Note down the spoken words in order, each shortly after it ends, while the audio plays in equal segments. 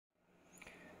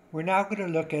We're now going to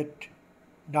look at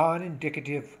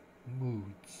non-indicative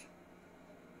moods: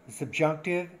 the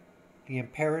subjunctive, the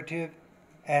imperative,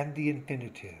 and the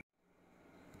infinitive.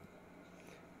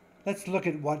 Let's look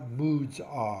at what moods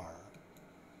are.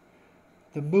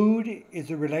 The mood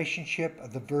is a relationship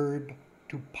of the verb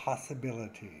to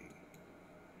possibility.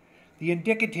 The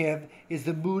indicative is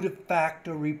the mood of fact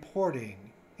or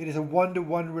reporting. It is a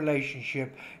one-to-one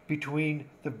relationship between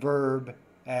the verb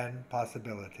and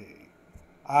possibility.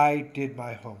 I did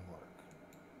my homework.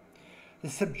 The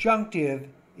subjunctive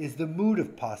is the mood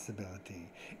of possibility.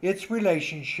 Its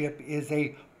relationship is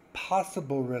a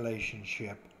possible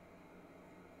relationship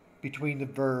between the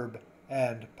verb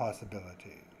and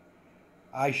possibility.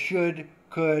 I should,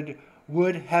 could,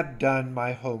 would have done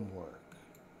my homework.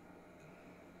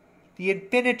 The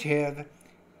infinitive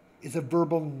is a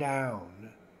verbal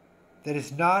noun that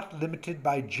is not limited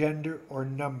by gender or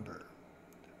number.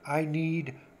 I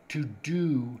need to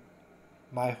do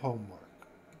my homework.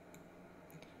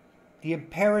 The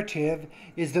imperative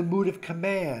is the mood of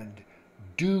command.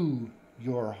 Do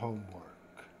your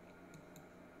homework.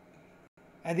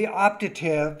 And the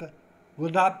optative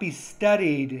will not be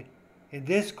studied in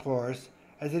this course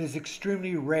as it is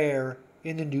extremely rare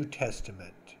in the New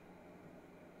Testament.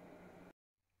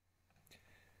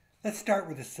 Let's start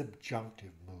with the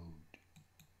subjunctive mood.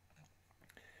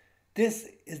 This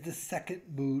is the second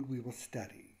mood we will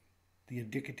study, the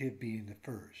indicative being the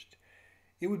first.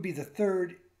 It would be the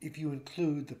third if you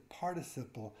include the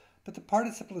participle, but the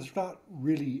participle is not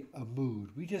really a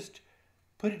mood. We just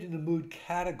put it in the mood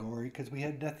category because we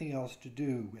had nothing else to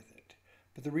do with it.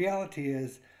 But the reality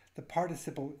is the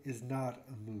participle is not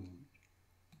a mood.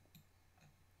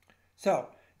 So,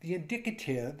 the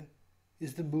indicative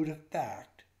is the mood of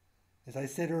fact, as I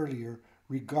said earlier,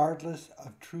 regardless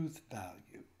of truth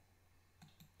value.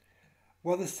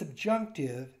 While the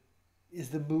subjunctive is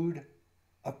the mood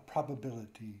of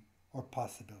probability or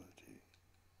possibility.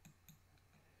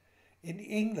 In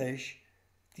English,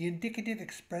 the indicative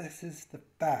expresses the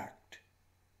fact.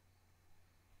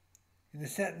 In the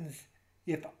sentence,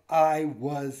 if I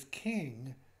was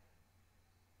king,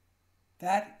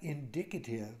 that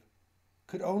indicative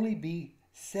could only be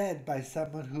said by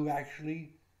someone who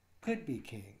actually could be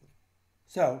king.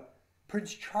 So,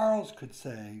 Prince Charles could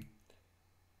say,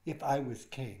 if I was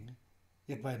king,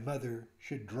 if my mother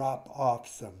should drop off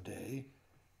someday,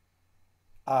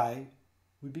 I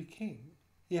would be king,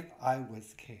 if I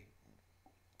was king.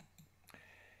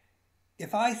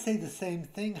 If I say the same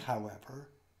thing, however,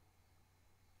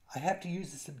 I have to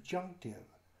use the subjunctive,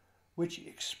 which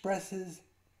expresses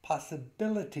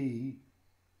possibility,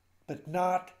 but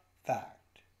not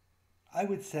fact. I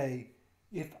would say,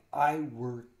 if I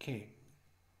were king.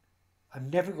 I'm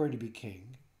never going to be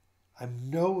king. I'm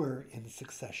nowhere in the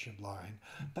succession line.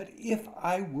 But if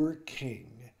I were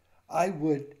king, I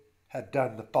would have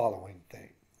done the following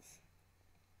things.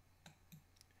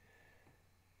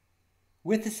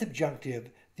 With the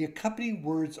subjunctive, the accompanying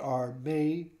words are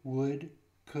may, would,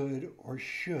 could, or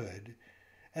should,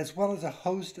 as well as a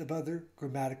host of other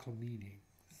grammatical meanings.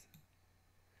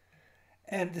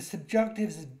 And the subjunctive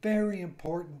is a very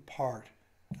important part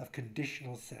of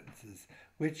conditional sentences,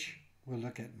 which we'll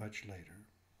look at much later.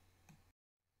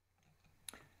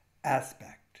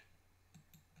 Aspect.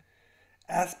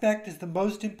 Aspect is the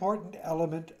most important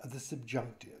element of the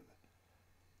subjunctive.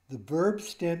 The verb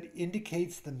stem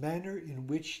indicates the manner in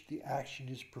which the action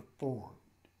is performed.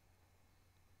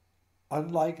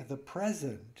 Unlike the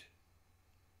present,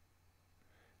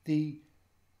 the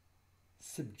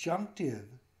subjunctive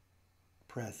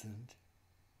present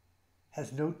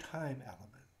has no time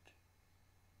element,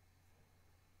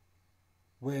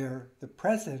 where the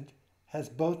present has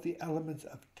both the elements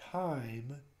of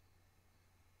time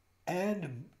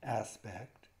and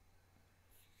aspect.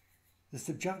 The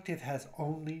subjunctive has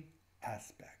only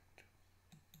aspect.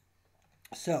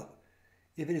 So,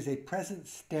 if it is a present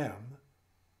stem,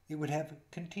 it would have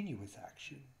continuous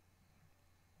action.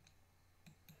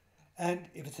 And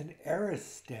if it's an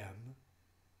aorist stem,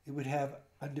 it would have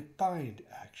undefined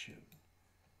action.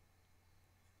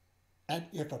 And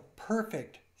if a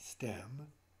perfect stem,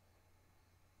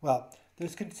 well,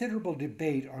 there's considerable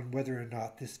debate on whether or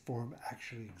not this form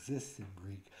actually exists in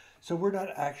Greek, so we're not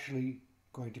actually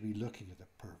going to be looking at the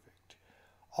perfect.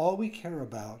 All we care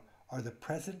about are the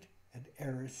present and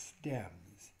aorist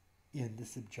stems in the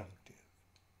subjunctive.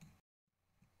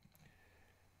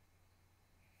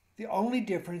 The only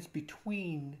difference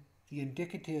between the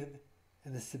indicative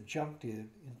and the subjunctive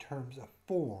in terms of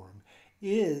form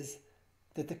is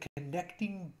that the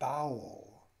connecting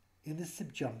vowel in the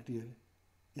subjunctive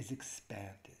is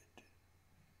expanded.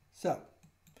 So,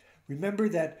 Remember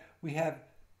that we have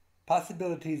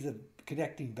possibilities of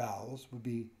connecting vowels would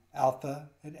be alpha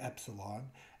and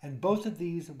epsilon, and both of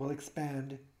these will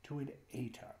expand to an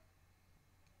eta.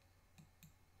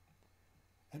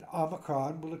 And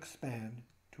omicron will expand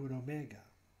to an omega.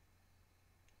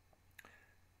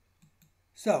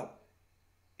 So,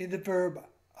 in the verb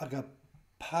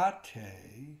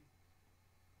agapate,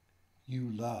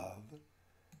 you love,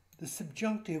 the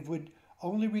subjunctive would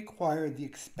only require the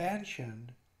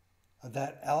expansion of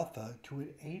that alpha to an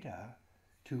eta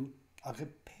to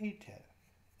agapete.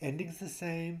 Ending's the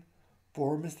same,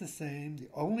 form is the same. The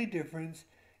only difference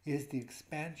is the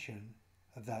expansion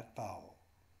of that vowel.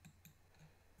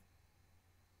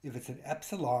 If it's an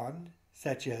epsilon,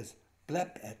 such as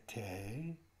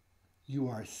blepete, you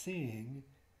are seeing,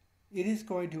 it is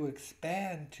going to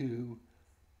expand to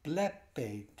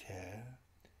blepete,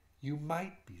 you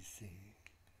might be seeing.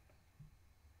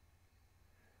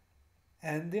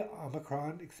 And the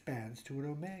omicron expands to an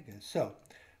omega. So,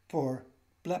 for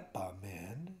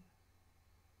blepamen,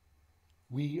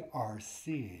 we are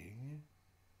seeing,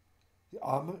 the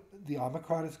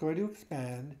omicron is going to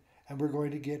expand, and we're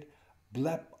going to get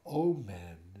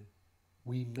blepomen,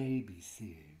 we may be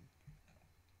seeing.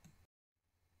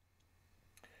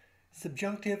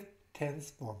 Subjunctive tense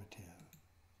formative.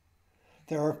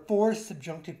 There are 4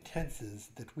 subjunctive tenses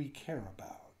that we care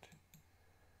about.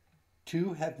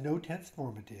 2 have no tense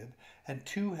formative, and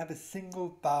 2 have a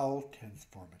single vowel tense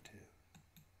formative.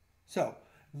 So,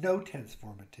 no tense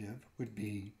formative would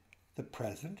be the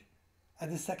present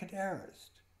and the second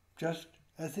aorist, just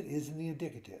as it is in the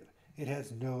indicative. It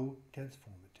has no tense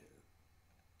formative.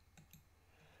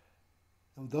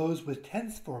 Now, those with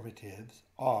tense formatives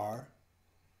are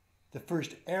the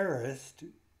first aorist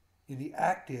in the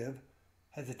active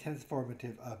has a tense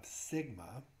formative of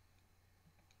sigma,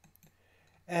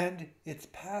 and its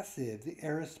passive, the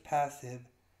aorist passive,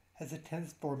 has a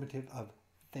tense formative of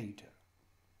theta.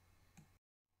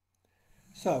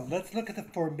 So let's look at the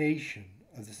formation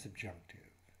of the subjunctive.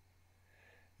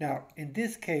 Now, in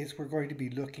this case, we're going to be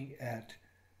looking at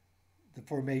the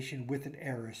formation with an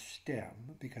aorist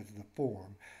stem because of the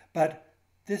form, but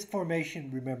this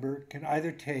formation, remember, can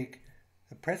either take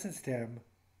the present stem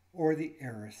or the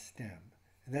aorist stem,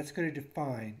 and that's going to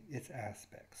define its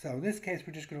aspect. So in this case,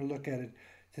 we're just going to look at it,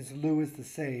 since lu is the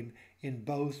same in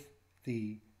both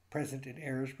the present and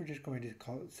aorist, we're just going to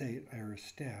say aorist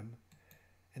stem,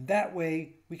 and that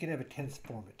way we can have a tense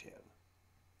formative.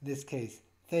 In this case,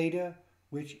 theta,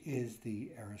 which is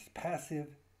the aorist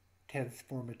passive, tense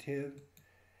formative,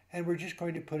 and we're just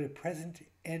going to put a present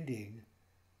ending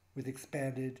with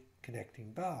expanded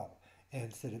connecting vowel, and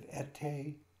instead of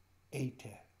ete,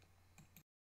 ete.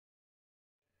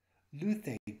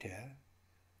 Luthete,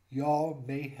 y'all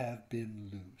may have been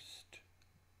loosed.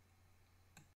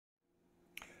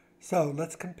 So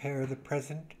let's compare the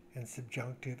present and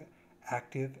subjunctive,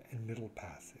 active and middle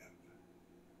passive.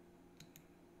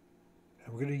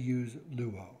 And we're going to use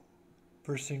luo.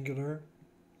 First singular,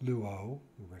 luo,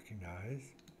 we recognize.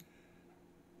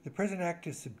 The present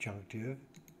active subjunctive,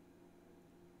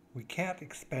 we can't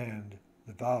expand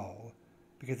the vowel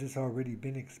because it's already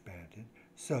been expanded.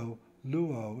 So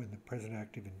luo in the present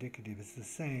active indicative is the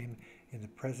same in the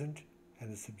present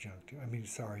and the subjunctive. In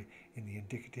the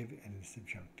indicative and the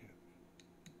subjunctive.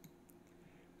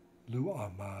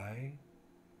 Luamai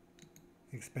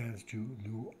expands to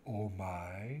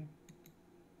luomai.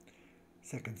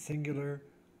 Second singular,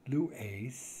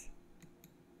 luace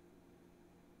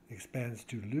expands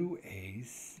to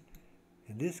luace.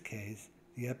 In this case,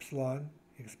 the epsilon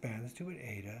expands to an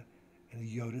eta and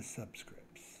the iota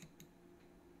subscripts.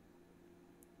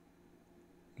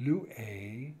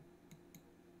 Lu'a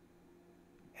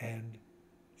and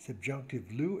subjunctive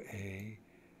lu'a,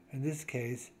 in this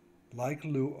case, like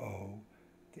luo,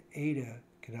 the eta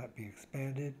cannot be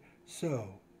expanded,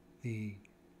 so the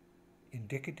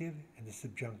indicative and the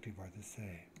subjunctive are the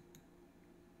same.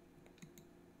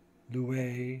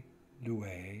 Luae,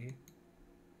 luae,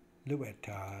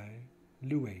 luetai,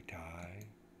 luetai,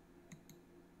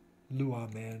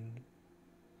 luamen,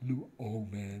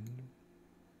 luomen,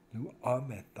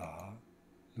 luametha,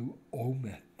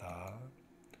 luometha,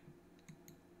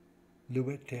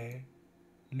 luete,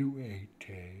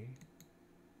 luete,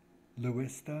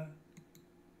 luista,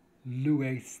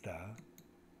 luesta,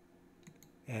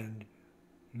 and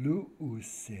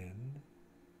luusin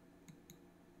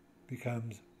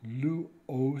becomes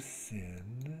luosin.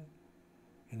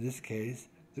 In this case,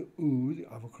 the u, the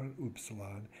omicron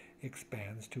upsilon,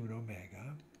 expands to an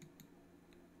omega.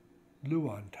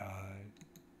 Luontai,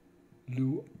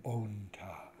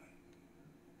 luontai.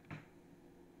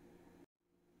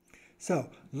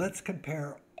 So let's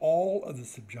compare all of the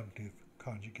subjunctive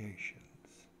conjugations.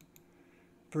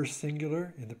 First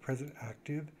singular in the present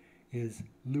active is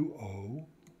luo,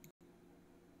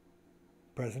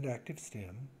 present active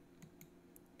stem,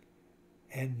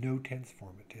 and no tense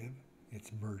formative.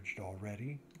 It's merged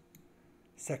already.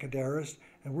 Second aorist,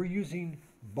 and we're using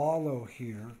balo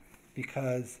here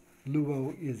because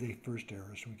luo is a first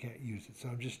aorist. We can't use it. So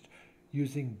I'm just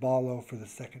using balo for the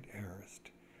second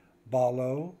aorist.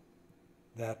 Balo,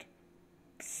 that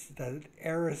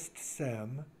aorist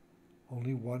sem,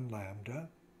 only one lambda.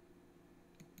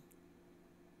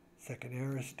 Second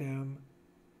aorist stem,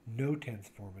 no tense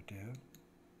formative.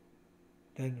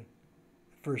 Then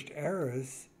first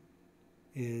aorist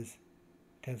is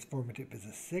tense formative is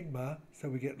a sigma, so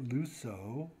we get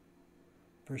luso,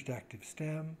 first active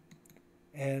stem,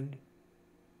 and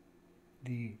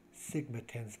the sigma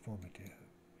tense formative.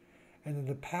 And then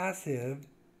the passive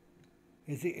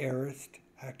is the aorist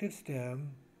active stem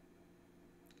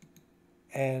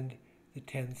and the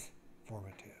tense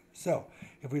formative. So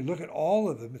if we look at all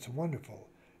of them, it's wonderful.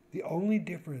 The only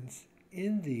difference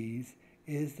in these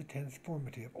is the tense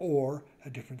formative or a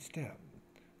different stem.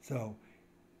 So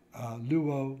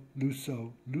luo,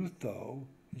 luso, lutho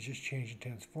is just change in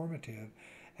tense formative,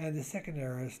 and the second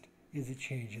aorist is a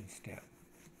change in stem.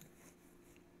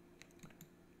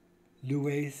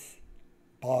 Lues,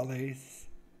 bales,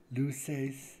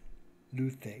 luces,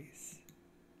 luthes.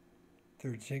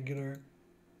 Third singular,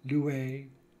 lue,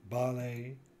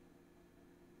 bale,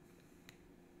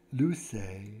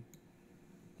 luce,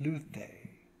 luthe.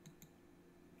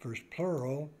 First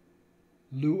plural,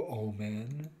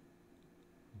 luomen,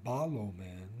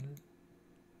 balomen,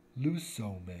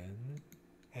 lusomen,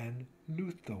 and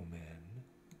luthomen.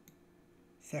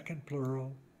 Second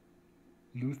plural,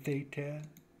 luthete,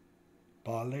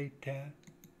 balete,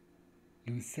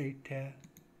 lucete,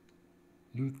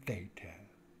 luthete.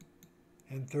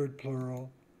 And third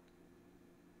plural,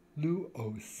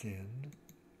 luosin,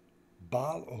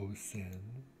 balosin,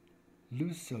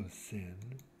 lusosin,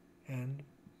 and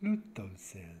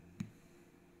luthosin.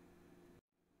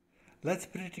 Let's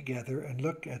put it together and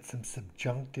look at some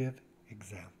subjunctive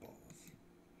examples.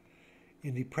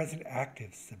 In the present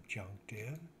active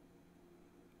subjunctive,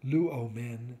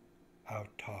 luomen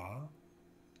auta,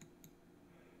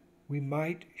 we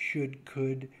might, should,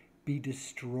 could be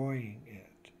destroying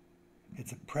it.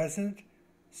 It's a present,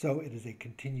 so it is a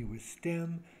continuous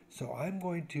stem, so I'm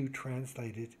going to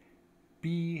translate it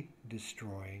be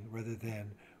destroying rather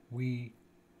than we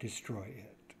destroy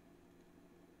it.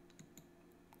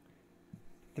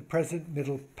 The present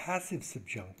middle passive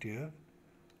subjunctive,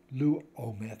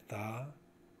 luometha,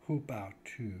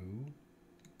 hupautu,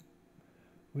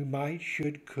 we might,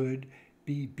 should, could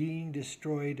be being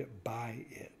destroyed by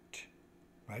it,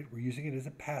 right? We're using it as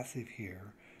a passive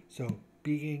here, so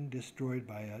being destroyed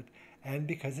by it, and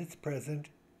because it's present,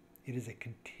 it is a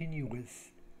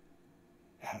continuous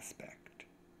aspect.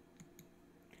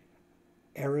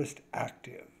 Aorist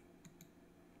active,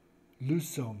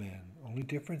 lusomen, only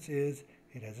difference is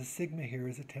it has a sigma here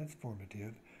as a tense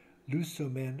formative.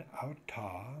 Lusomen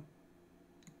auta,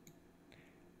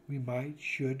 we might,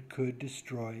 should, could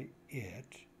destroy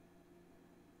it.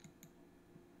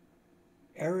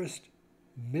 Aorist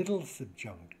middle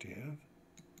subjunctive,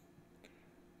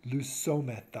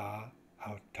 lusometha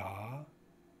auta,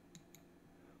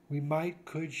 we might,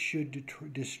 could, should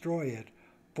destroy it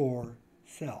for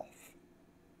self.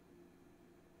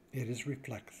 It is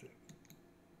reflexive.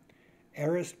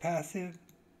 Aorist passive,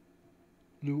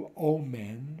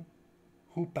 luomen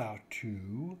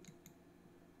hupautu,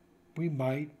 we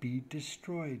might be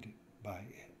destroyed by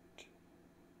it.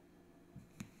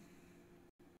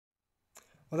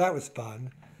 Well, that was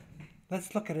fun.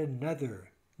 Let's look at another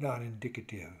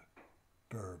non-indicative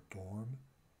verb form,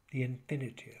 the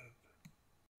infinitive.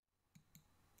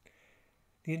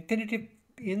 The infinitive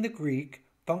in the Greek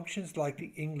functions like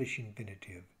the English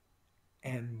infinitive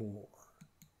and more.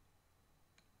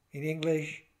 In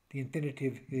English, the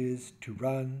infinitive is to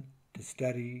run, to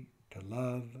study, to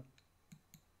love.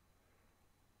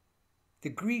 The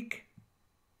Greek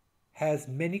has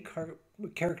many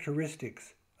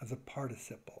characteristics of the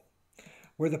participle.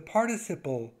 Where the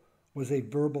participle was a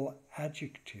verbal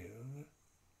adjective,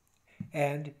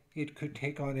 and it could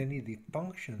take on any of the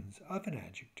functions of an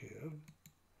adjective,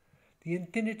 the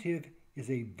infinitive is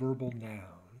a verbal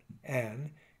noun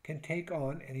and can take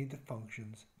on any of the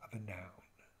functions of a noun.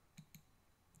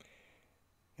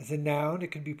 As a noun,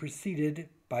 it can be preceded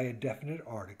by a definite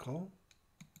article.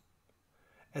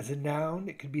 As a noun,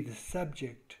 it can be the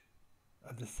subject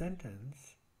of the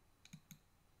sentence.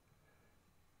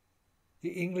 The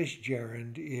English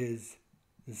gerund is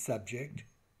the subject.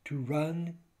 To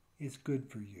run is good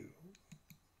for you.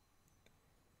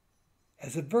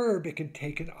 As a verb, it can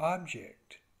take an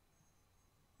object.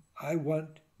 I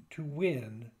want to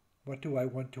win. What do I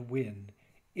want to win?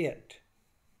 It.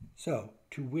 So,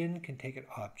 to win can take an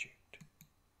object.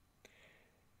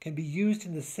 Can be used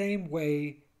in the same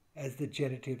way as the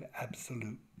genitive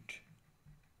absolute.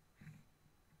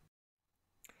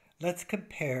 Let's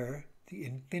compare the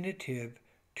infinitive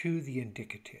to the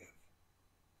indicative.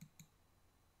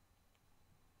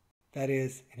 That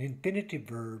is, an infinitive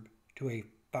verb to a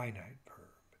finite verb.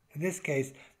 In this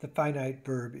case, the finite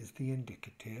verb is the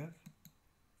indicative.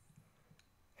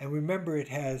 And remember, it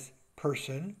has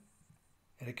person,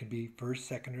 and it can be first,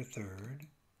 second, or third.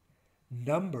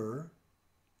 Number,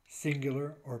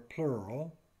 singular or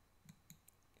plural.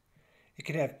 It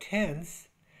can have tense,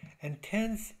 and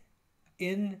tense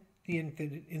in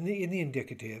the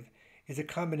indicative is a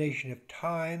combination of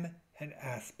time and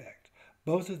aspect.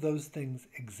 Both of those things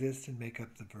exist and make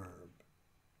up the verb.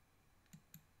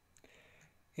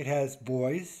 It has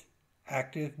voice,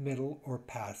 active, middle, or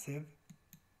passive.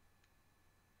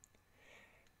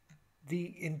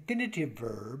 The infinitive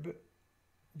verb,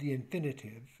 the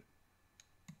infinitive,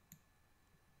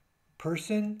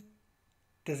 person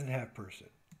doesn't have person.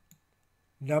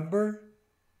 Number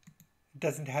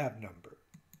doesn't have number.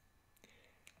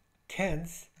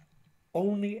 Tense,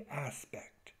 only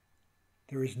aspect.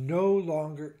 There is no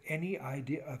longer any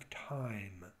idea of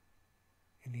time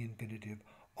in the infinitive,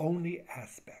 only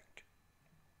aspect.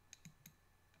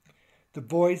 The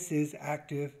voice is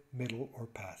active, middle, or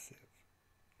passive.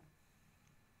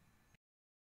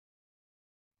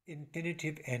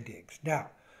 Infinitive endings.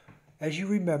 Now, as you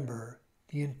remember,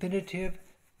 the infinitive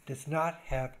does not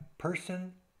have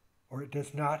person or it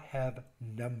does not have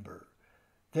number.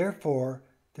 Therefore,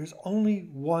 there's only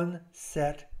one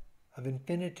set of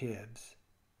infinitives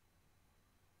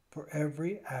for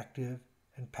every active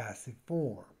and passive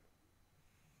form.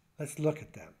 Let's look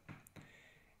at them.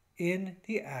 In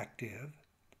the active,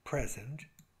 present,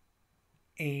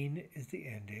 ein is the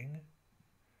ending.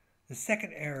 The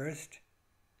second aorist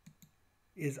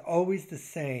is always the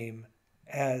same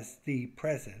as the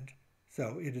present,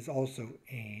 so it is also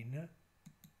ein.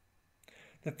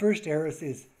 The first aorist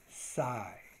is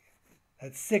psi.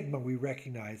 That sigma we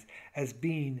recognize as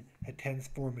being a tense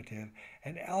formative,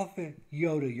 and alpha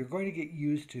iota you're going to get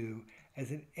used to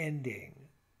as an ending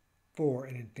for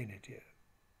an infinitive.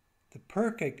 The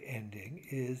perfect ending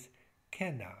is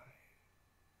kenai.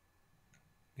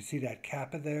 You see that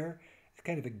kappa there? It's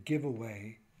kind of a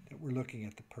giveaway that we're looking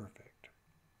at the perfect.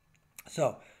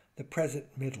 So the present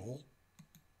middle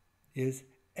is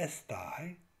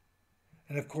esthai,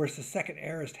 and of course the second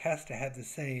aorist has to have the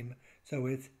same, so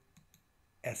it's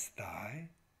esthai.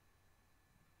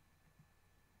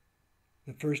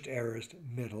 The first aorist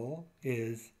middle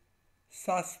is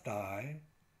sasthai,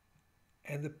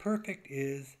 and the perfect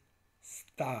is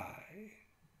sthai.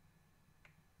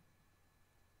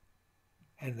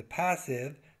 And the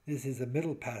passive, this is a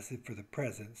middle passive for the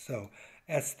present, so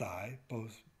esthai,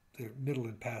 both the middle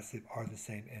and passive are the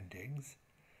same endings.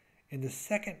 In the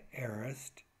second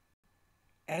aorist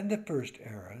and the first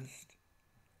aorist,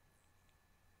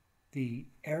 the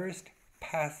aorist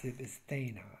passive is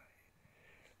thenai.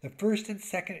 The first and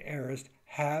second aorist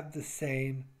have the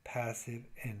same passive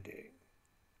ending,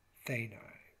 thenai.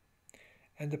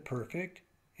 And the perfect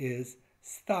is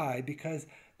sthai, because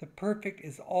the perfect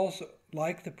is also,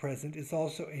 like the present, is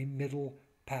also a middle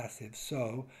passive.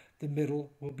 So the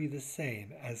middle will be the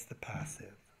same as the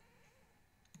passive.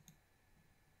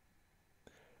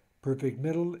 Perfect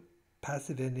middle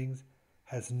passive endings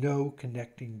has no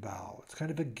connecting vowel. It's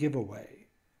kind of a giveaway.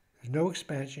 There's no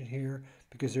expansion here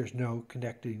because there's no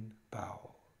connecting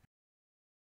vowel.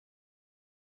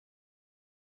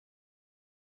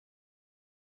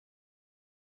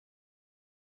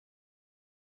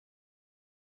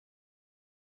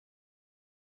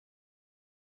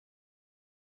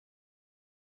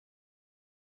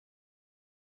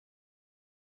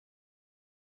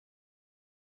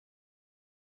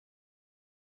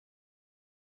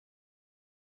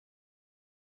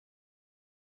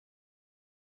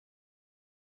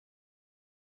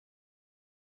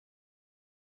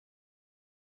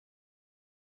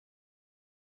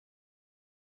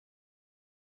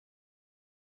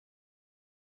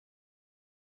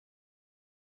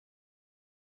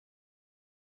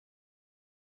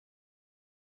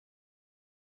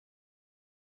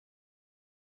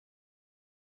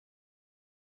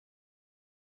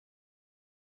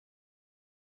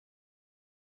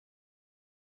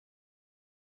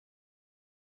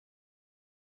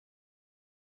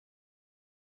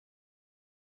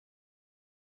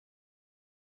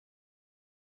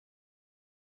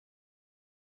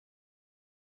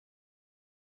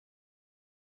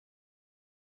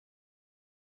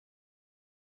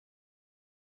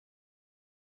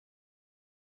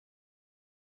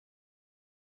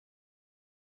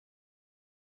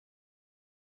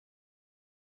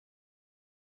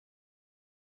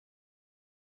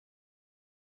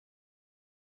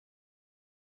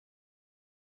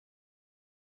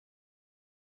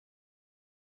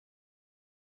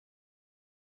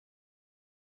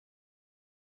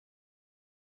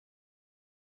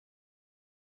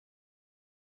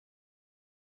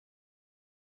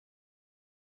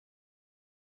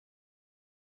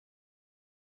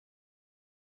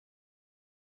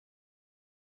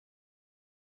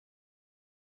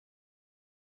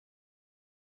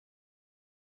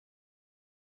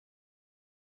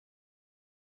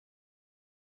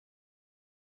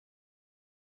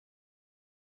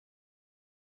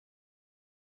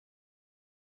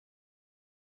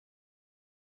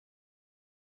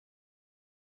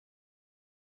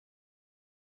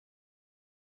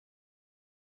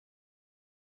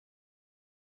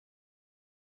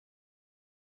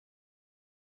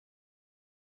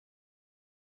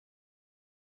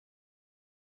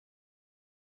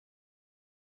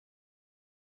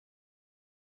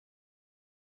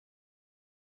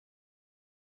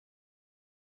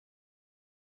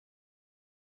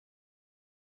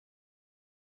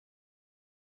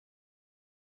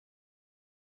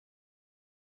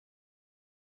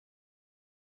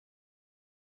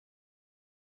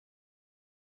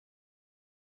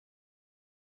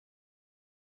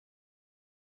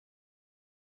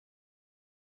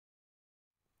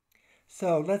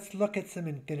 So let's look at some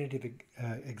infinitive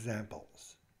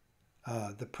examples.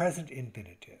 The present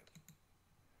infinitive.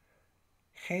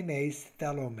 Chemes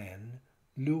thelomen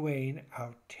luein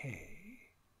aute.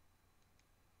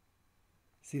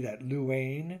 See that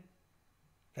luein?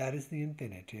 That is the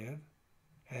infinitive,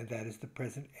 and that is the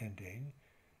present ending.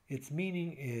 Its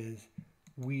meaning is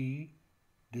we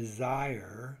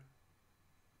desire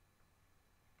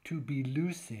to be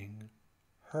loosing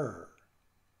her.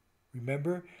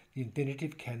 Remember, the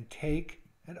infinitive can take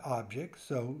an object,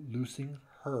 so loosing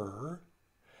her,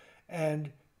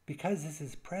 and because this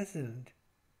is present,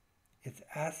 its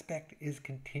aspect is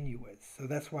continuous, so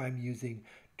that's why I'm using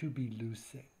to be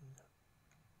loosing.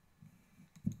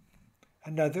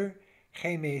 Another,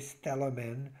 chemes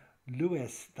thelomen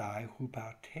luestai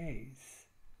hupautes.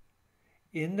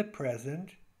 In the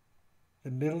present,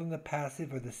 the middle and the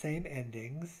passive are the same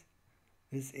endings.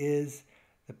 This is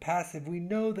the passive. We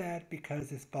know that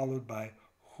because it's followed by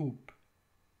hup,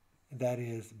 that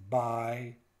is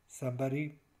by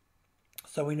somebody.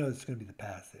 So we know it's going to be the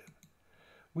passive.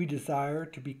 We desire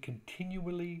to be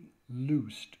continually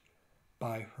loosed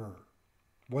by her.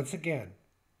 Once again,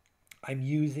 I'm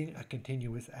using a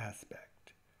continuous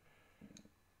aspect.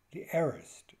 The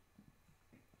aorist.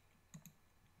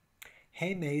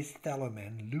 Chemes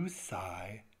thelomen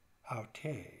lusai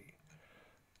aute.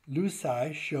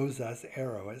 Lusai shows us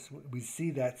aorist. We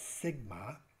see that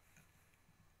sigma.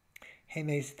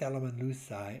 Chemes thelomen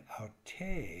lusai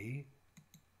aute.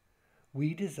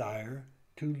 We desire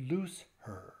to loose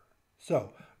her.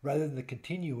 So, rather than the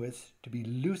continuous, to be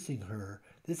loosing her,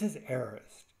 this is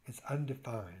aorist. It's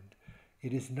undefined.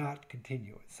 It is not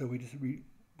continuous. So we're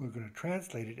going to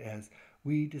translate it as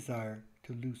we desire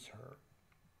to loose her.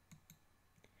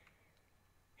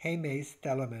 Chemes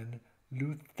thelomen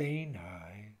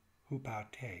luthenai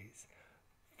hupautes.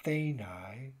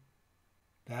 Thenai,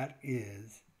 that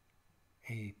is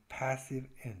a passive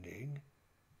ending,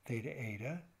 theta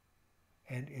eta,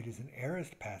 and it is an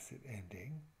aorist passive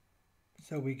ending.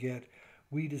 So we get,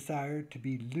 we desire to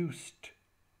be loosed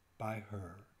by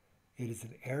her. It is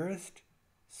an aorist,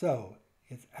 so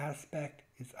its aspect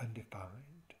is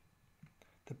undefined.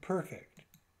 The perfect.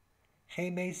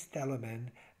 Chemes thelomen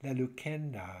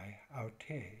lelucenai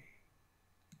aute.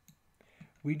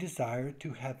 We desire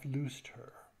to have loosed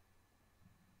her.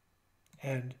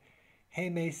 And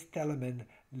chemes thelomen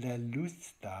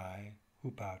lelustai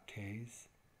hupautes.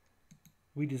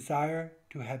 We desire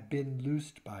to have been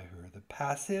loosed by her. The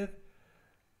passive,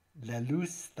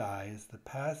 lelustai is the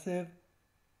passive,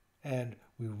 and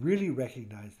we really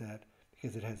recognize that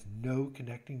because it has no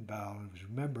connecting vowel.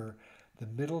 Remember, the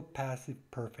middle passive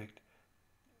perfect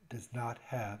does not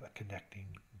have a connecting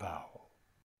vowel.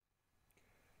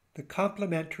 The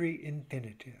complementary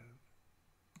infinitive.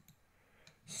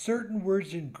 Certain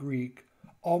words in Greek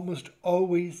almost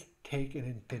always take an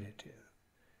infinitive.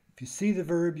 If you see the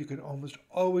verb, you can almost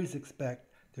always expect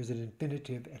there's an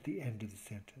infinitive at the end of the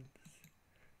sentence.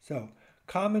 So,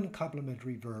 common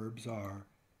complementary verbs are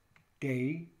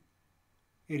de,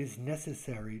 it is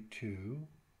necessary to,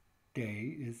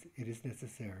 de is it is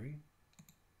necessary.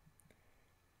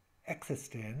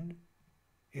 Existen,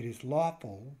 it is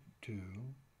lawful to.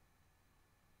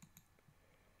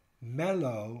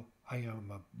 Mello, I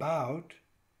am about,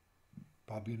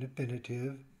 probably an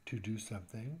infinitive, to do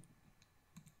something.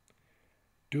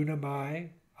 Dunamai,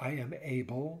 I am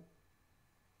able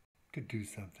to do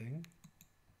something.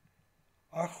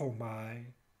 Archomai,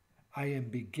 I am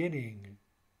beginning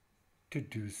to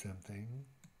do something.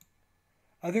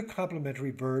 Other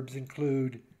complementary verbs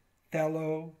include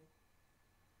thelo,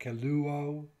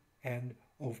 keluo, and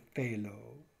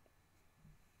ophelo.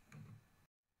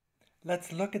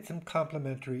 Let's look at some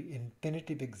complementary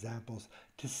infinitive examples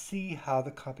to see how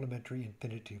the complementary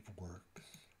infinitive works.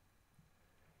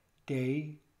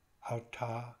 De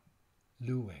auta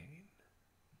luein.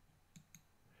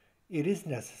 It is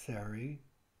necessary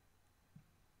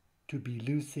to be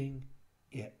loosing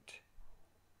it.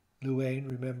 Luein,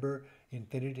 remember,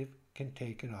 infinitive can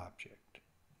take an object.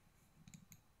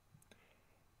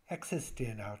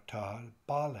 Existen auta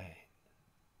balein.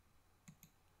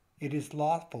 It is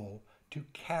lawful to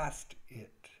cast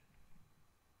it.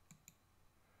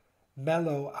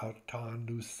 Mello auton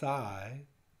lusai.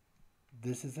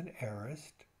 This is an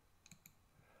aorist.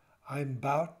 I'm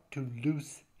about to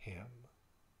loose him.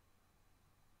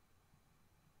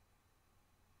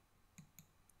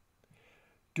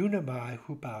 Dunamai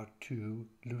hupautu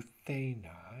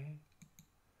luthenai.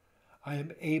 I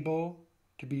am able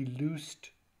to be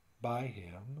loosed by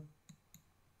him.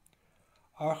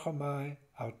 Archomai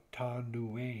auton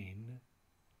nuein.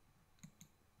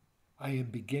 I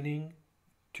am beginning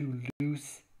to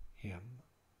loose him.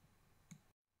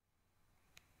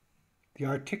 The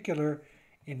articular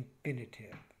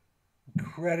infinitive,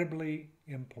 incredibly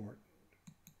important.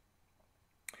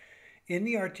 In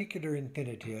the articular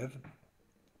infinitive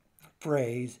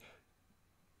phrase,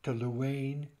 to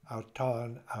luwain,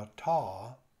 auton,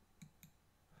 auta,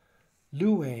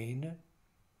 luwain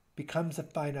becomes a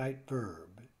finite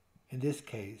verb. In this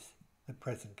case, the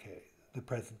present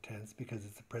tense, because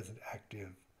it's the present active.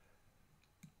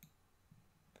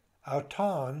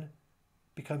 Auton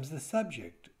becomes the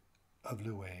subject of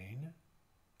luwain,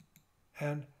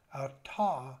 and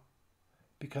auta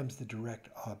becomes the direct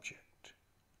object.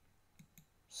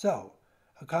 So,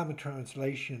 a common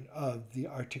translation of the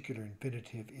articular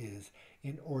infinitive is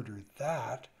in order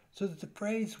that, so that the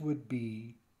phrase would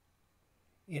be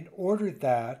in order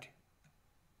that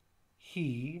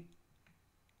he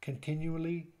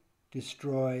continually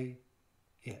destroy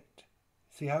it.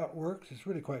 See how it works? It's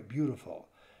really quite beautiful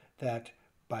that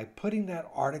by putting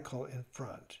that article in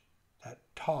front, that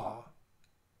ta,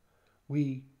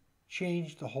 we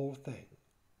change the whole thing.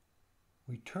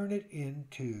 We turn it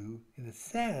into, in a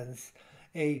sense,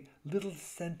 a little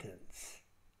sentence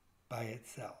by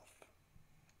itself.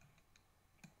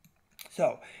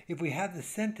 So, if we have the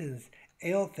sentence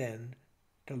Eilthen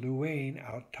to luwain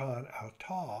auton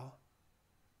auta,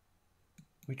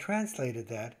 we translated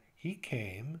that he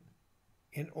came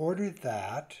in order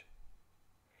that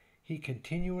he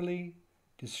continually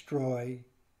destroy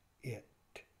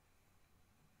it.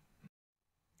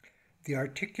 The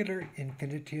articular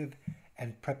infinitive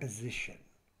and preposition.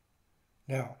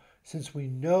 Now, since we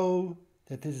know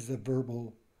that this is a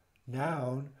verbal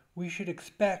noun, we should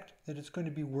expect that it's going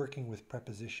to be working with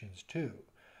prepositions too.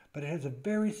 But it has a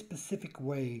very specific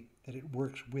way that it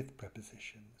works with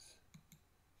prepositions.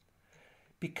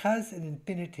 Because an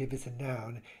infinitive is a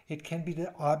noun, it can be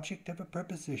the object of a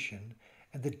preposition,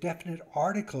 and the definite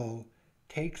article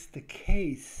takes the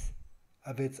case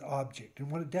of its object.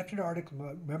 And when a definite article,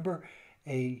 remember,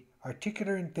 a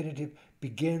articular infinitive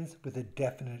begins with a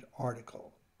definite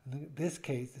article. In this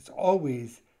case, it's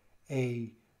always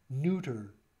a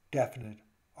neuter definite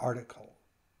article,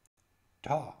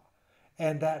 ta.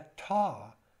 And that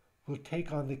ta will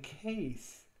take on the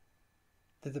case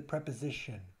that the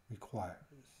preposition requires.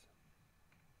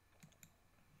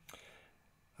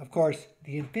 Of course,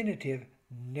 the infinitive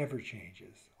never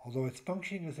changes. Although it's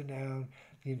functioning as a noun,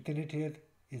 the infinitive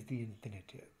is the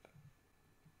infinitive.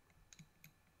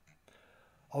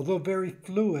 Although very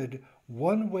fluid,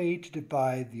 one way to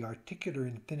divide the articular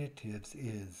infinitives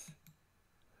is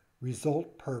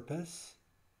result purpose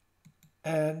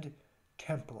and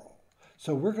temporal.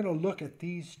 So we're going to look at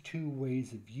these two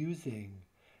ways of using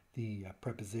the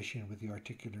preposition with the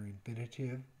articular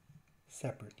infinitive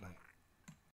separately.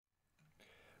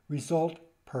 Result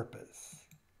purpose.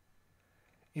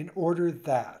 In order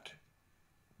that.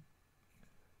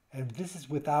 And this is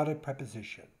without a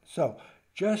preposition. So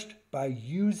just by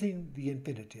using the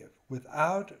infinitive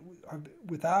without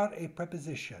a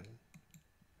preposition,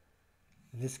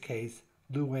 in this case,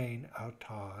 luwain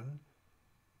auton,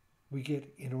 we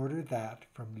get in order that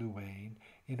from luwain,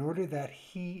 in order that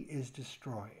he is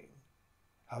destroying.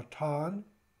 Auton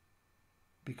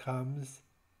becomes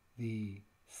the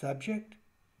subject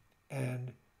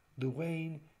and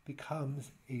luwain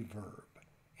becomes a verb.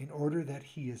 In order that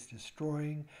he is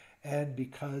destroying, and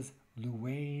because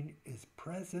luwain is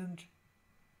present,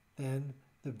 then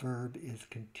the verb is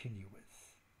continuous.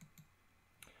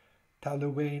 Ta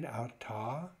luwain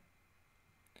auta,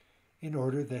 in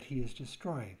order that he is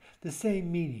destroying. The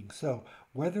same meaning. So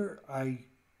whether I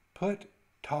put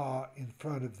ta in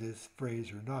front of this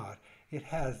phrase or not, it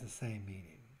has the same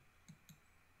meaning.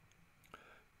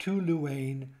 Tu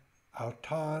luwain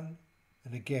auton,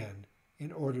 and again,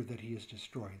 in order that he is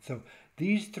destroying. So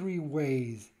these three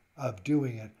ways of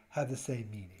doing it have the same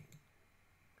meaning.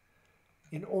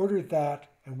 In order that,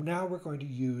 and now we're going to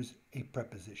use a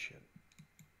preposition.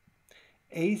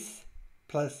 Ace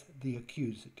plus the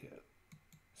accusative.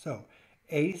 So,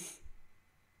 ace,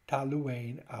 ta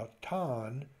luwain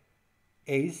auton,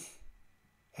 ace,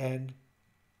 and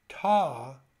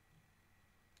ta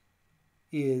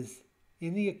is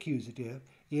in the accusative.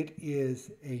 It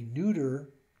is a neuter,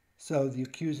 so the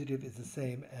accusative is the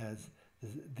same as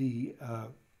the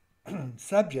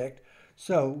subject.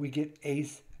 So we get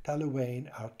ace ta luwain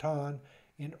auton,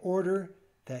 in order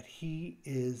that he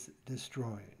is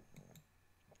destroying.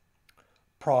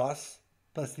 Pros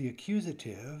plus the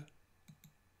accusative,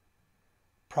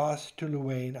 pros tu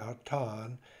luwain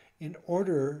auton, in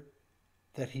order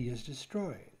that he is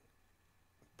destroying.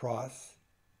 Pros,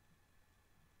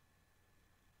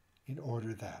 in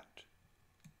order that.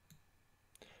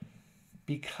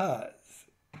 because.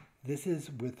 This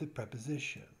is with the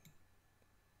preposition.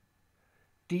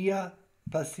 Dia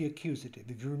plus the accusative.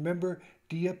 If you remember,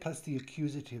 dia plus the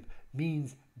accusative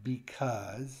means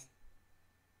because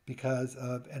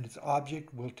of, and its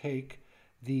object will take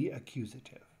the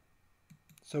accusative.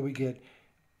 So we get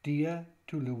dia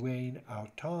tuluin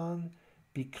auton,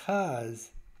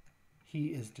 because he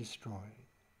is destroying.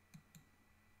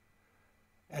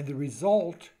 And the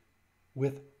result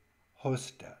with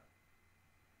hosta.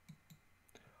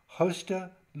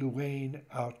 Hosta luin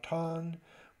auton,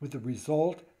 with the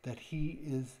result that he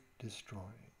is destroying.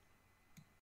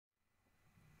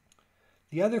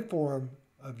 The other form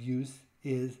of use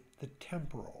is the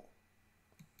temporal.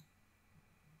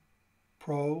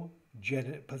 Pro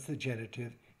plus the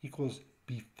genitive equals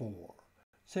before.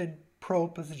 So pro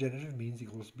plus the genitive means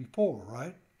equals before,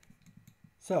 right?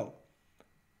 So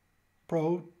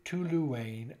pro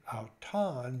tuluin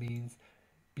auton means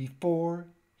before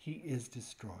he is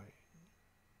destroying.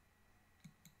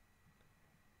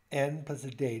 N plus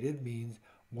the dative means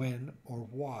when or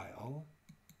while.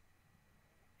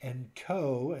 And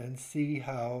to, and see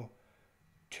how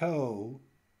to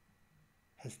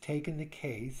has taken the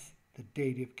case, the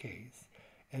dative case,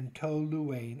 and to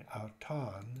luin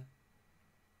auton,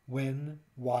 when,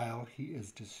 while he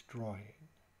is destroying.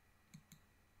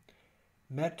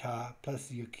 Meta plus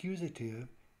the accusative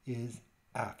is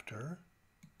after.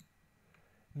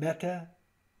 Meta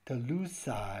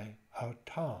telusai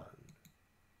auton,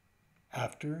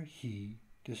 after he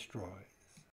destroys.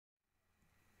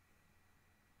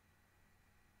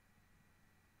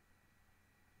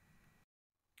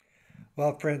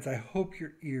 Well, friends, I hope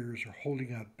your ears are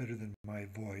holding up better than my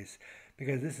voice,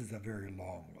 because this is a very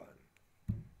long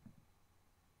one.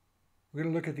 We're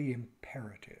going to look at the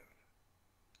imperative.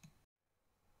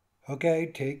 Okay,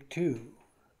 take two.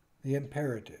 The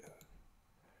imperative.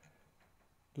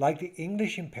 Like the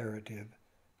English imperative,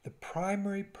 the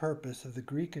primary purpose of the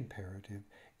Greek imperative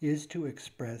is to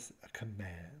express a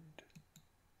command.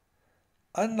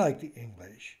 Unlike the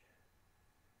English,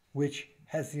 which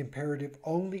has the imperative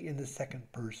only in the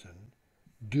second person,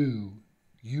 do,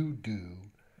 you do,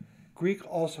 Greek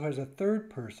also has a third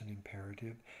person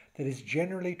imperative that is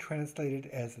generally translated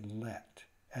as let,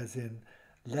 as in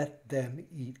let them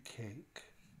eat cake.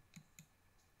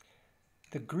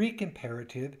 The Greek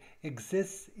imperative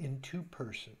exists in two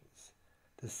persons,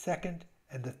 the second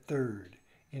and the third,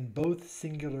 in both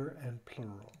singular and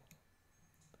plural.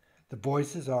 The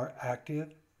voices are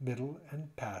active, middle,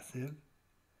 and passive,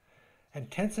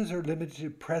 and tenses are limited to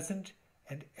present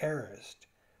and aorist,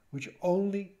 which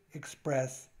only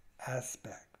express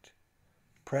aspect.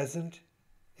 Present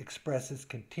expresses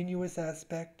continuous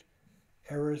aspect,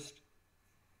 aorist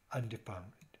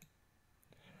undefined.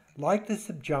 Like the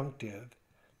subjunctive,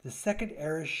 the second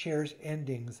aorist shares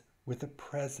endings with the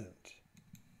present.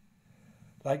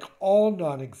 Like all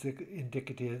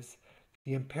non-indicatives,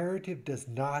 the imperative does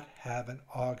not have an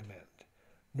augment,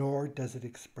 nor does it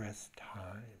express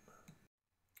time.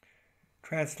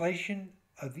 Translation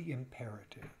of the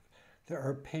imperative. There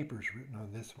are papers written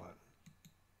on this one.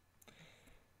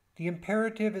 The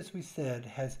imperative, as we said,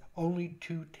 has only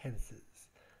two tenses,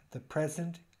 the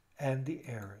present and the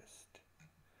aorist.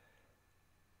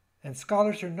 And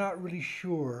scholars are not really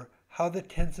sure how the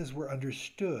tenses were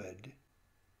understood,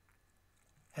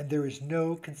 and there is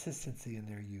no consistency in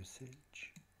their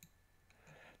usage.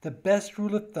 The best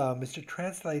rule of thumb is to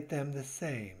translate them the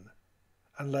same,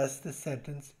 unless the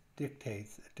sentence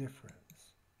dictates a difference.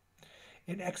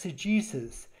 In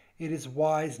exegesis, it is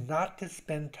wise not to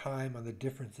spend time on the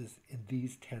differences in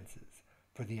these tenses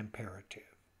for the imperative.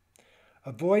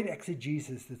 Avoid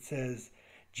exegesis that says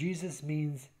Jesus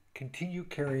means continue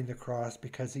carrying the cross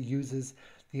because he uses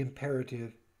the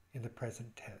imperative in the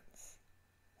present tense.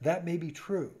 That may be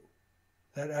true.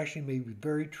 That actually may be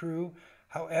very true.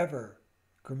 However,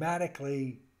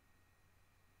 grammatically,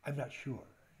 I'm not sure.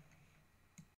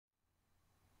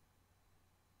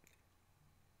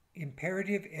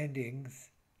 Imperative endings,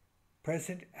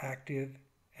 present, active,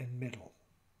 and middle.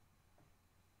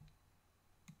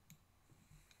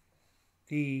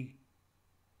 The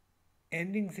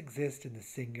endings exist in the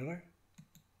singular,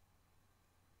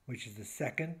 which is the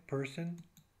second person,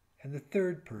 and the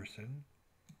third person,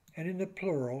 and in the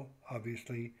plural,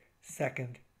 obviously,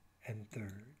 second and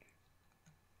third.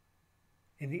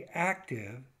 In the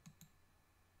active,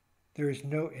 there is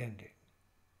no ending.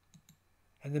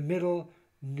 And the middle,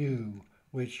 nu,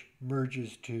 which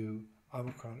merges to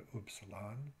omicron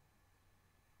upsilon.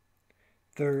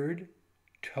 Third,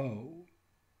 to,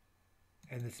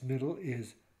 and this middle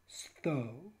is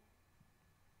sto.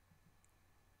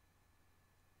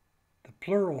 The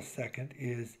plural second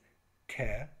is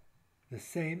te, the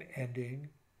same ending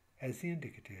as the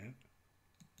indicative,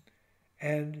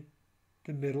 and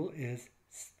the middle is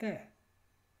ste,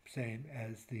 same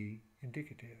as the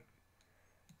indicative.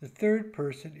 The third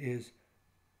person is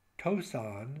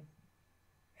tosan,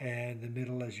 and the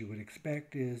middle, as you would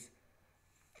expect, is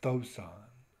thosan.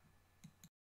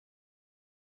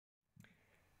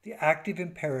 The active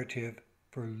imperative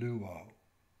for luo.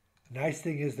 The nice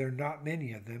thing is there are not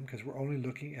many of them because we're only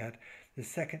looking at the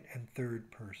second and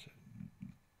third person.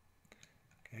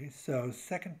 Okay, so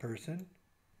second person,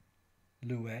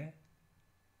 lue.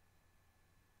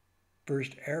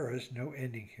 First aorist, no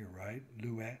ending here, right?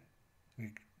 Lue,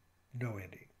 no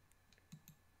ending.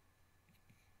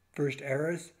 First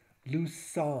aorist,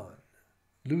 lusan,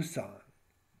 lusan.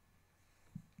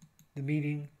 The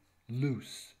meaning,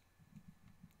 loose.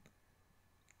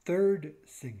 Third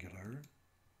singular,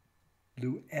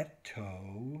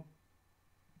 lueto,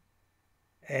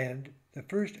 and the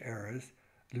first aorist,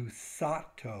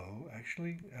 lusato,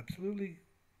 actually absolutely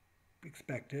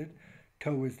expected.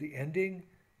 To is the ending,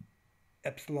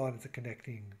 epsilon is a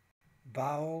connecting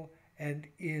vowel, and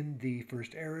in the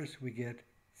first aorist we get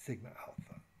sigma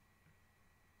alpha.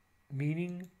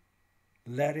 Meaning,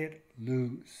 let it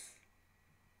loose.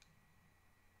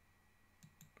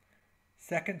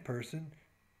 Second person,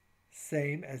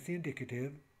 same as the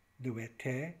indicative,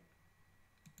 luete,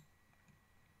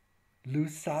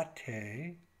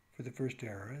 lusate for the first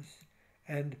aorist,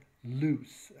 and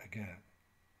loose again.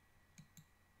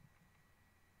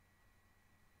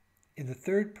 In the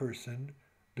third person,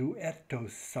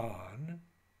 luetosan,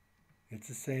 it's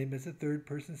the same as the third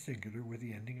person singular with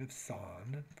the ending of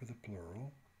san for the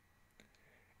plural,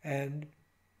 and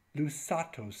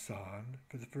lusatosan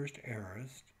for the first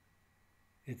aorist.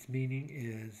 Its meaning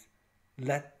is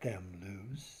let them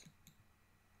loose.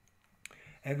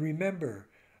 And remember,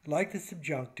 like the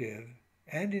subjunctive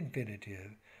and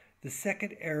infinitive, the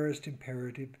second aorist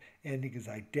imperative ending is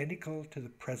identical to the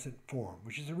present form,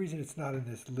 which is the reason it's not in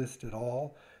this list at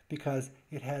all, because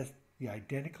it has the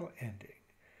identical ending,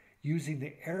 using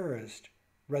the aorist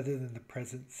rather than the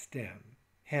present stem.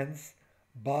 Hence,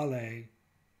 bale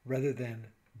rather than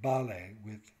bale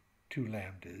with two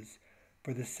lambdas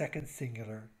for the second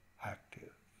singular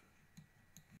active.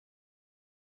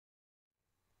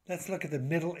 Let's look at the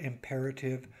middle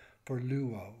imperative for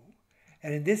luo.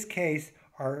 And in this case,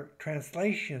 our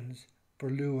translations for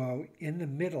luo in the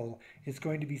middle is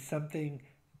going to be something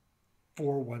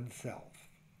for oneself.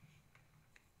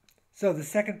 So the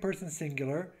second person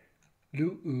singular,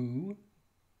 lu'u,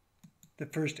 the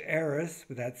first aorist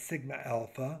with that sigma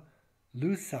alpha,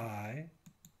 lusai,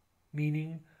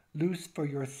 meaning loose for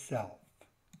yourself.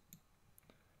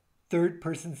 Third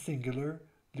person singular,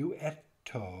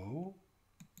 luetto,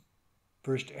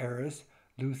 first aorist,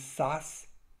 lusasto,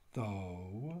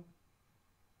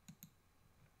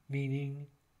 meaning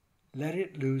let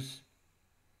it loose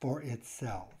for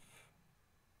itself.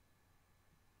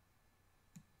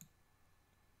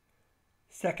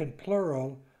 Second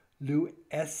plural,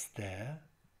 lueste,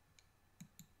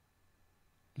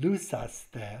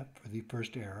 lusaste for the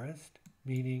first aorist,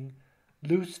 meaning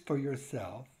loose for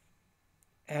yourself.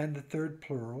 And the third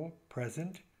plural,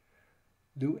 present,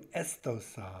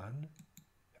 luestosan,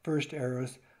 first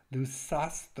aorist,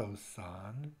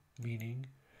 lusastosan, meaning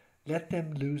let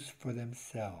them loose for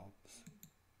themselves.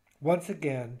 Once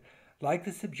again, like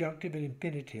the subjunctive and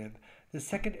infinitive, the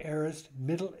second aorist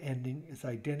middle ending is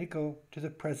identical to the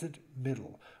present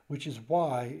middle, which is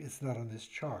why it's not on this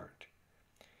chart,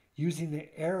 using the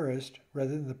aorist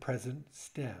rather than the present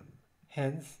stem.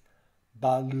 Hence,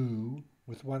 balu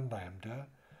with one lambda,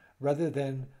 rather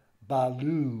than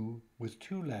balu with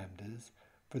two lambdas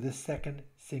for the second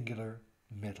singular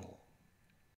middle.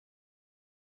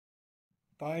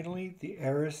 Finally, the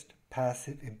aorist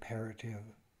passive imperative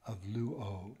of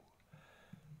luo.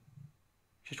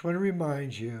 Just want to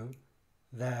remind you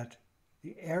that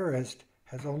the aorist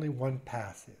has only one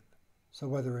passive. So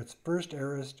whether it's first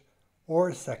aorist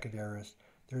or second aorist,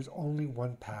 there's only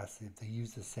one passive. They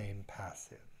use the same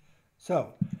passive.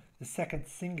 So the second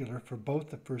singular for both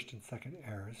the first and second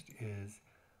aorist is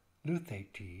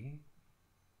lutheti,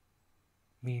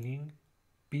 meaning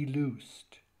be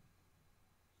loosed.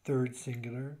 Third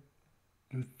singular,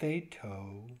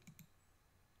 lutheto,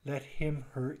 let him,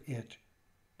 her, it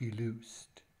be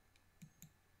loosed.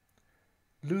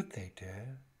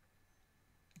 Luthete,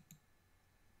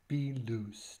 be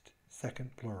loosed,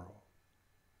 second plural.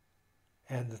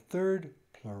 And the third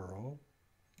plural,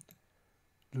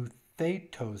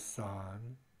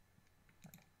 luthetosan,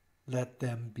 let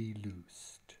them be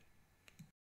loosed.